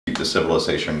the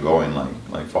civilization going,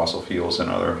 like fossil fuels and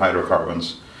other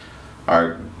hydrocarbons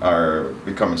are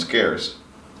becoming scarce.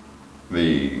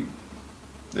 The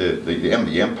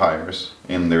empires,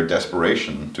 in their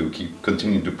desperation to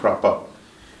continue to prop up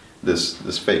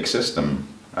this fake system,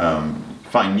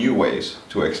 find new ways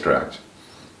to extract,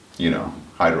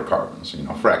 hydrocarbons.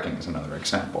 Fracking is another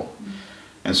example.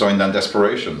 And so in that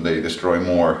desperation, they destroy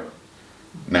more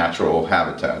natural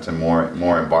habitats and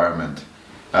more environment.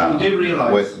 You do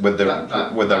realize with the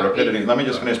rapidity. Let me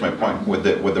just finish my point. With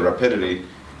the rapidity,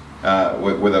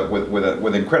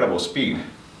 with incredible speed.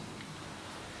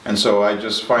 And so I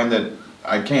just find that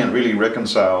I can't really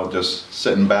reconcile just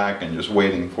sitting back and just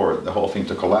waiting for the whole thing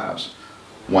to collapse,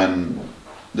 when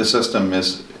the system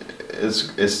is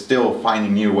still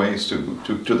finding new ways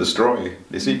to destroy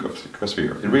this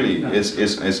ecosphere. It really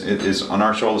is on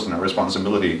our shoulders and our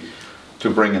responsibility to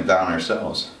bring it down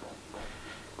ourselves.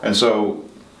 And so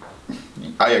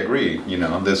I agree,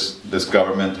 this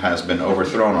government has been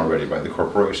overthrown already by the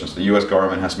corporations. The US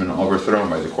government has been overthrown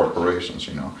by the corporations,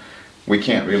 We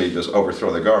can't really just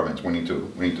overthrow the governments. We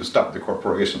need to stop the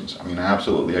corporations. I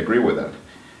absolutely agree with that.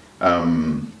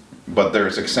 But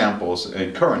there's examples,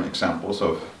 current examples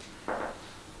of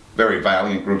very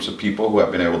valiant groups of people who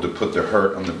have been able to put their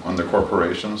hurt on the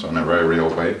corporations in a very real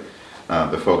way.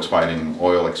 The folks fighting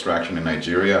oil extraction in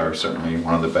Nigeria are certainly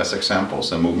one of the best examples.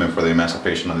 The movement for the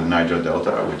emancipation of the Niger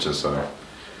Delta, which is a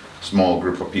small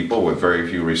group of people with very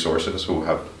few resources who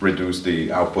have reduced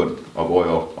the output of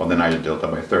oil of the Niger Delta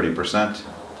by 30%,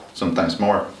 sometimes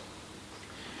more.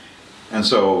 And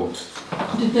so,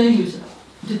 did they use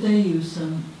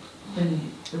any?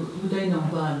 Were they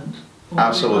non-violent?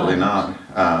 Absolutely not.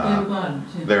 They were violent.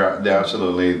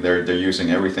 Yeah. They're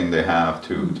using everything they have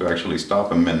to actually stop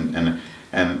them,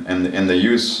 and they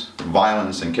use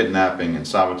violence and kidnapping and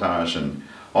sabotage and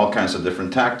all kinds of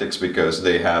different tactics because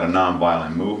they had a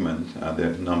non-violent movement, the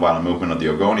non-violent movement of the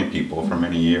Ogoni people for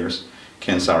many years.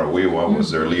 Ken Saro-Wiwa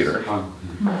was their leader,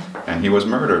 and he was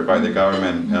murdered by the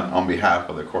government on behalf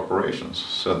of the corporations.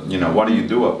 So what do you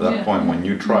do at that point when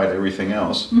you tried everything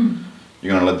else?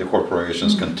 You're going to let the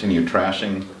corporations continue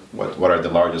trashing what are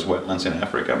the largest wetlands in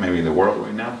Africa, maybe in the world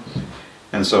right now.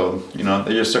 And so,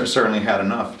 they just certainly had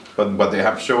enough. But what they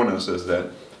have shown us is that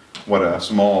what a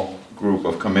small group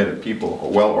of committed people,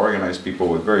 well-organized people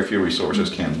with very few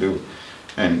resources can do.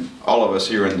 And all of us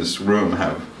here in this room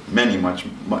have many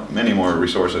more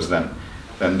resources than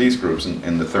these groups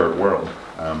in the third world.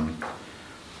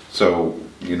 So,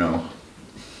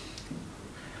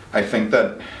 I think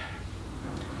that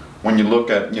when you look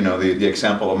at, the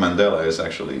example of Mandela is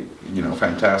actually,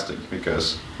 fantastic,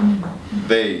 because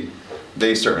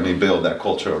they certainly built that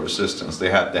culture of resistance. They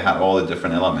had all the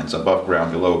different elements, above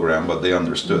ground, below ground, but they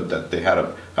understood that they had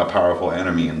a powerful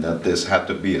enemy and that this had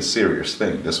to be a serious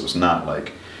thing. This was not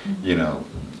like,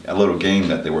 a little game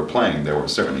that they were playing. They were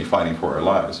certainly fighting for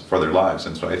their lives.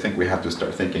 And so I think we have to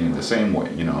start thinking in the same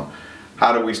way,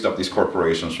 how do we stop these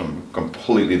corporations from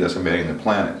completely decimating the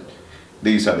planet?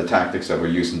 These are the tactics that were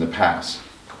used in the past,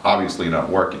 obviously not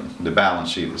working. The balance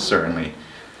sheet is certainly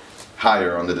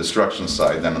higher on the destruction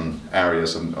side than on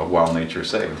areas of wild nature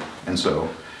saved. And so,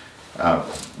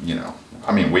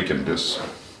 we can just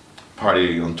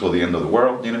party until the end of the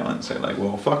world, and say like,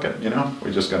 well, fuck it,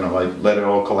 we're just gonna let it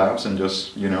all collapse and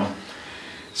just,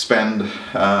 spend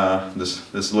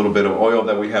this little bit of oil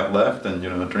that we have left and,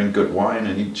 drink good wine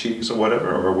and eat cheese or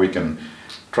whatever, or we can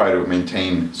try to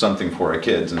maintain something for our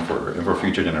kids and for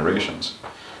future generations.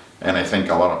 And I think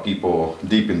a lot of people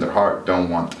deep in their heart don't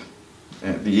want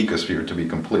the ecosphere to be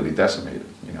completely decimated,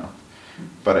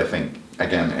 But I think,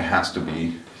 again, it has to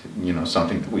be,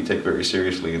 something that we take very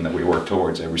seriously and that we work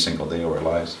towards every single day of our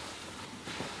lives.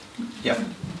 Yeah.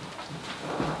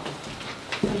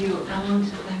 I want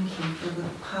to thank you for the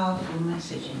powerful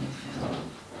message in your film.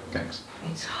 Thanks.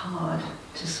 It's hard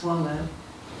to swallow.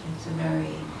 It's a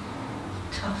very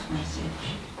tough message.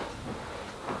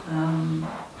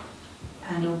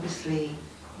 And obviously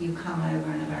you come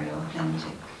over in a very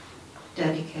authentic,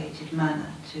 dedicated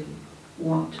manner to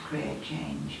want to create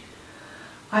change.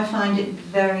 I find it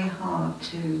very hard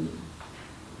to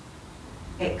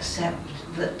accept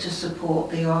that to support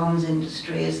the arms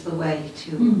industry is the way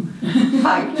to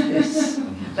fight this.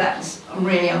 I'm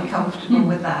really uncomfortable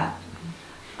with that.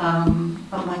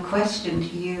 But my question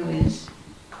to you is,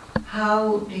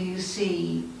 how do you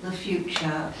see the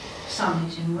future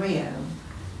summit in Rio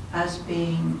as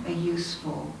being a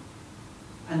useful,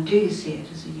 and do you see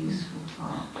it as a useful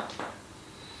part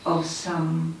of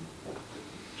some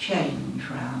change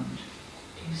round?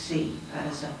 Do you see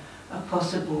as a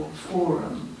possible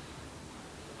forum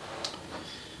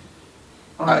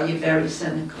Or are you very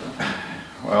cynical?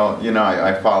 Well, you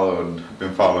know,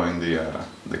 been following the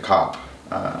COP,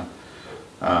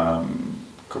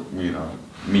 you know,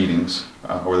 meetings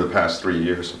over the past 3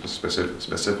 years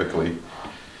specifically,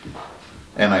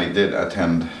 and I did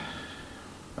attend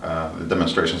the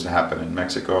demonstrations that happened in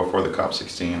Mexico for the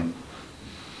COP16.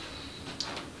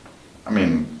 I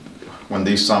mean, when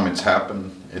these summits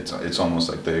happen, it's almost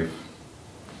like they've,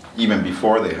 even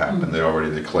before they happen, they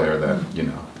already declare that, you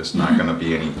know, there's not going to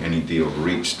be any deal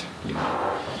reached, you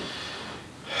know.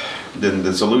 Then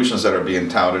the solutions that are being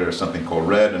touted are something called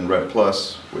RED and RED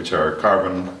Plus, which are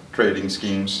carbon trading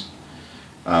schemes,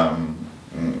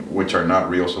 which are not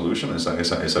real solutions.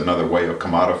 It's another way of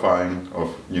commodifying,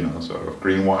 of, you know, sort of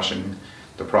greenwashing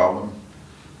the problem.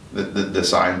 The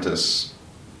scientists,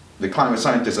 the climate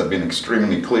scientists have been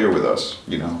extremely clear with us,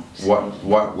 you know,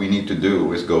 what we need to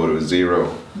do is go to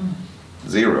zero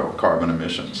carbon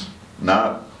emissions.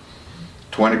 Not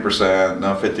 20%,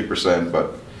 not 50%,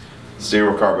 but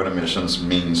zero carbon emissions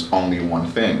means only one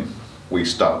thing: we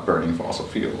stop burning fossil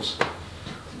fuels.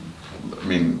 I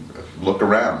mean, look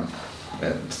around.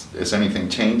 Is anything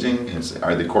changing?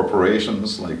 Are the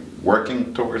corporations like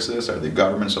working towards this? Are the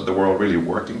governments of the world really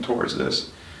working towards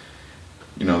this?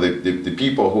 You know, the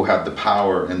people who have the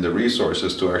power and the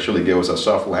resources to actually give us a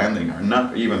soft landing are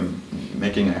not even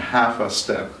making a half a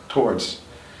step towards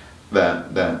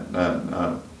that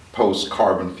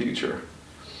post-carbon future.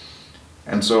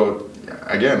 And so,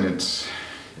 again, it's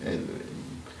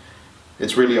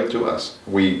really up to us.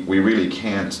 We really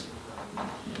can't,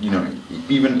 you know,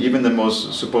 even the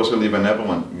most supposedly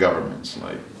benevolent governments,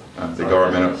 like the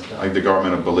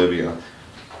government of Bolivia,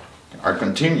 are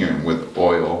continuing with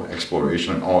oil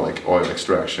exploration and oil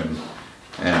extraction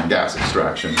and gas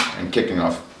extraction, and kicking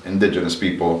off indigenous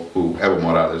people who Evo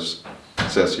Morales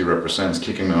says he represents,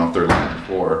 kicking them off their land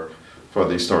for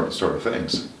these sort of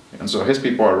things. And so his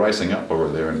people are rising up over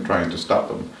there and trying to stop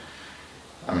them.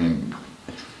 I mean,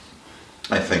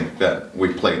 I think that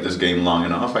we've played this game long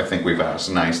enough. I think we've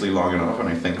asked nicely long enough, and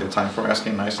I think the time for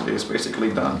asking nicely is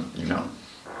basically done, you know.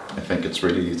 I think it's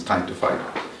time to fight.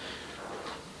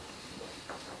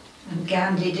 And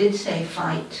Gandhi did say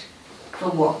fight for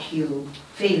what you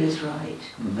feel is right,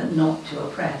 but not to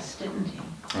oppress, didn't he?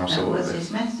 Absolutely. That was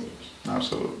his message.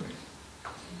 Absolutely.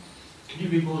 Can you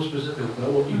be more specific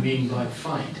about what you mean by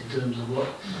fight, in terms of what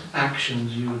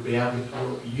actions you would be doing, and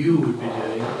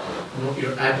what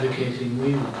you're advocating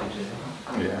we would be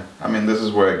doing? Yeah, I mean, this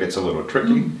is where it gets a little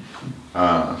tricky,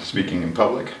 speaking in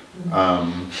public. But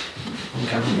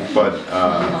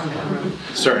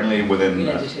certainly within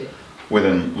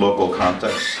local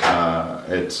context,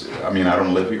 I mean, I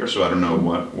don't live here, so I don't know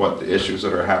what the issues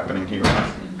that are happening here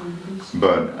are.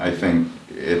 But I think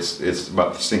it's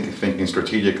about thinking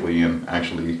strategically and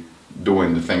actually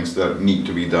doing the things that need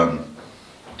to be done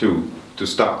to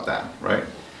stop that, right?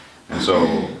 And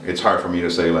so it's hard for me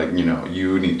to say, like, you know,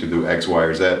 you need to do X, Y,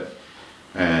 or Z,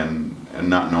 and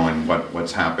not knowing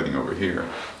what's happening over here.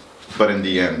 But in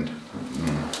the end,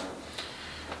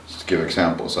 just to give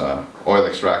examples, oil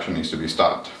extraction needs to be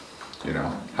stopped. You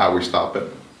know, how we stop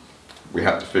it, we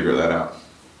have to figure that out.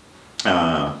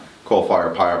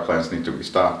 Coal-fired power plants need to be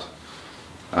stopped.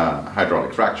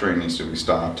 Hydraulic fracturing needs to be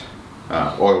stopped.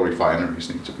 Oil refineries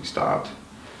need to be stopped.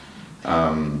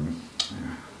 I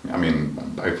mean,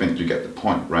 I think you get the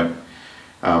point, right?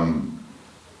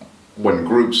 When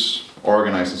groups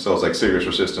organize themselves, like serious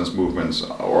resistance movements,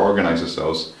 or organize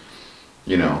themselves,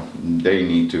 you know, they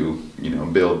need to, you know,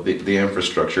 build the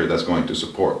infrastructure that's going to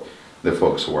support the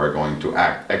folks who are going to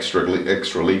act extra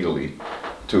legally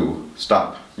to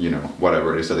stop, you know,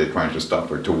 whatever it is that they're trying to stop,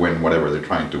 or to win whatever they're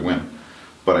trying to win.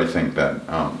 But I think that,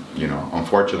 you know,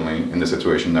 unfortunately, in the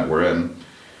situation that we're in,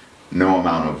 no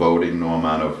amount of voting, no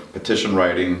amount of petition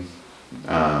writing,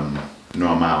 no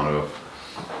amount of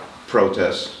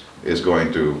protest is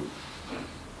going to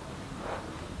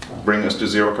bring us to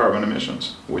zero carbon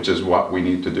emissions, which is what we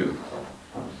need to do.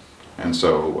 And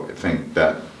so I think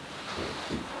that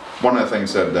one of the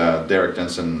things that Derek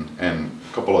Jensen and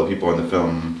a couple of people in the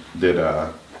film did,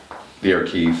 Lierre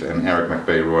Keith and Eric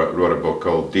McVeigh wrote a book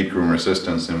called Deep Green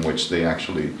Resistance, in which they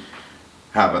actually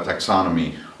have a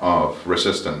taxonomy of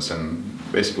resistance and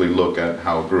basically look at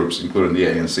how groups, including the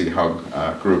ANC, how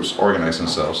groups organize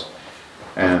themselves.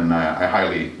 And I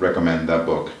highly recommend that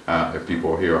book if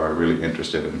people here are really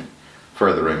interested in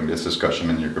furthering this discussion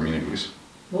in your communities.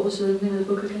 What was the name of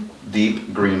the book again?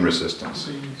 Deep Green Resistance.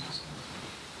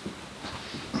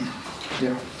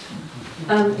 Yeah.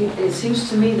 It seems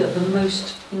to me that the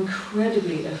most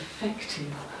incredibly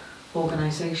effective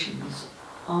organisations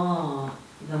are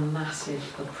the massive,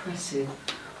 oppressive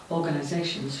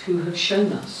organisations who have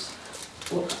shown us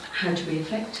how to be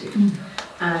effective.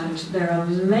 And there are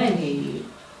many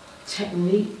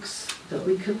techniques that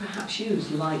we could perhaps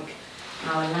use, like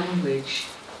our language.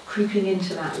 Creeping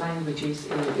into that language is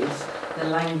the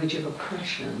language of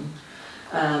oppression.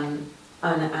 And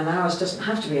ours doesn't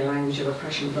have to be a language of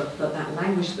oppression, but that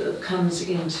language that comes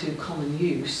into common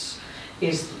use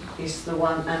is the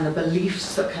one, and the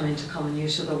beliefs that come into common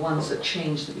use are the ones that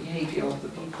change the behaviour of the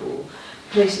people.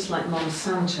 Places like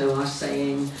Monsanto are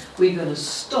saying, we're going to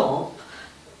stop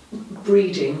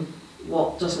breeding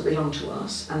what doesn't belong to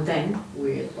us, and then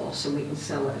we're the boss and we can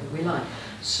sell whatever we like.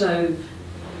 So,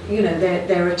 you know,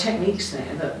 there are techniques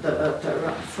there that are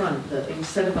up front, that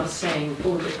instead of us saying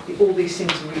all these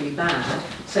things are really bad,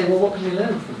 say, well, what can we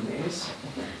learn from this?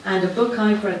 And a book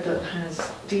I've read that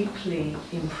has deeply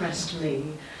impressed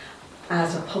me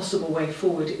as a possible way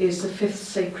forward is The Fifth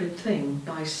Sacred Thing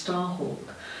by Starhawk,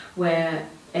 where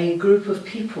a group of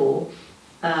people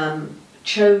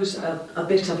chose a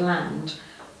bit of land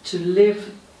to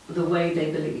live the way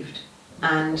they believed.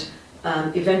 And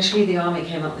eventually the army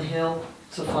came up the hill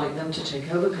to fight them, to take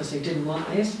over, because they didn't want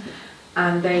this.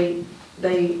 And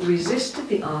they resisted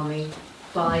the army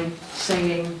by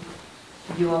saying,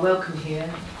 you are welcome here,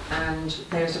 and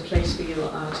there's a place for you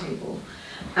at our table.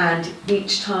 And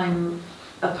each time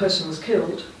a person was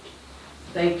killed,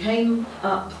 they came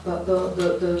up,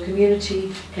 the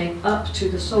community came up to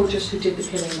the soldiers who did the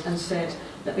killing and said,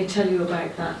 let me tell you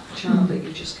about that child that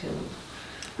you just killed.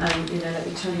 And, you know, let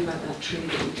me tell you about that tree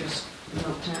that you just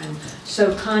knocked down.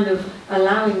 So kind of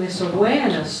allowing this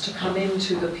awareness to come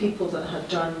into the people that had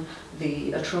done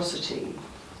the atrocity,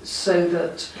 so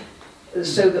that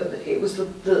it was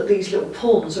these little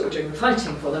pawns that were doing the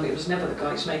fighting for them. It was never the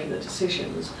guys making the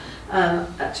decisions.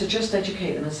 To just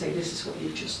educate them and say, this is what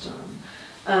you've just done.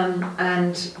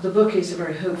 And the book is a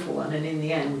very hopeful one, and in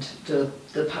the end, the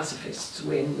pacifists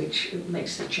win, which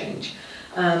makes the change.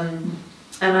 And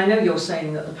I know you're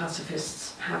saying that the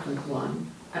pacifists haven't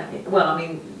won. Well, I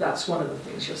mean, that's one of the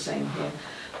things you're saying here.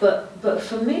 But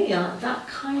for me, that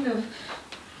kind of,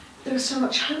 there was so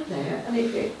much hope there, and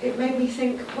it made me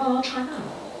think, well, I'll try that.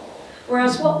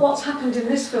 Whereas what's happened in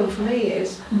this film for me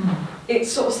is,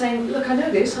 it's sort of saying, look, I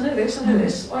know this, I know this, I know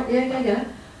this, right, yeah.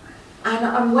 And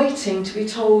I'm waiting to be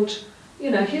told,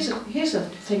 you know, here's a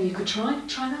thing you could try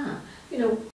that. You know,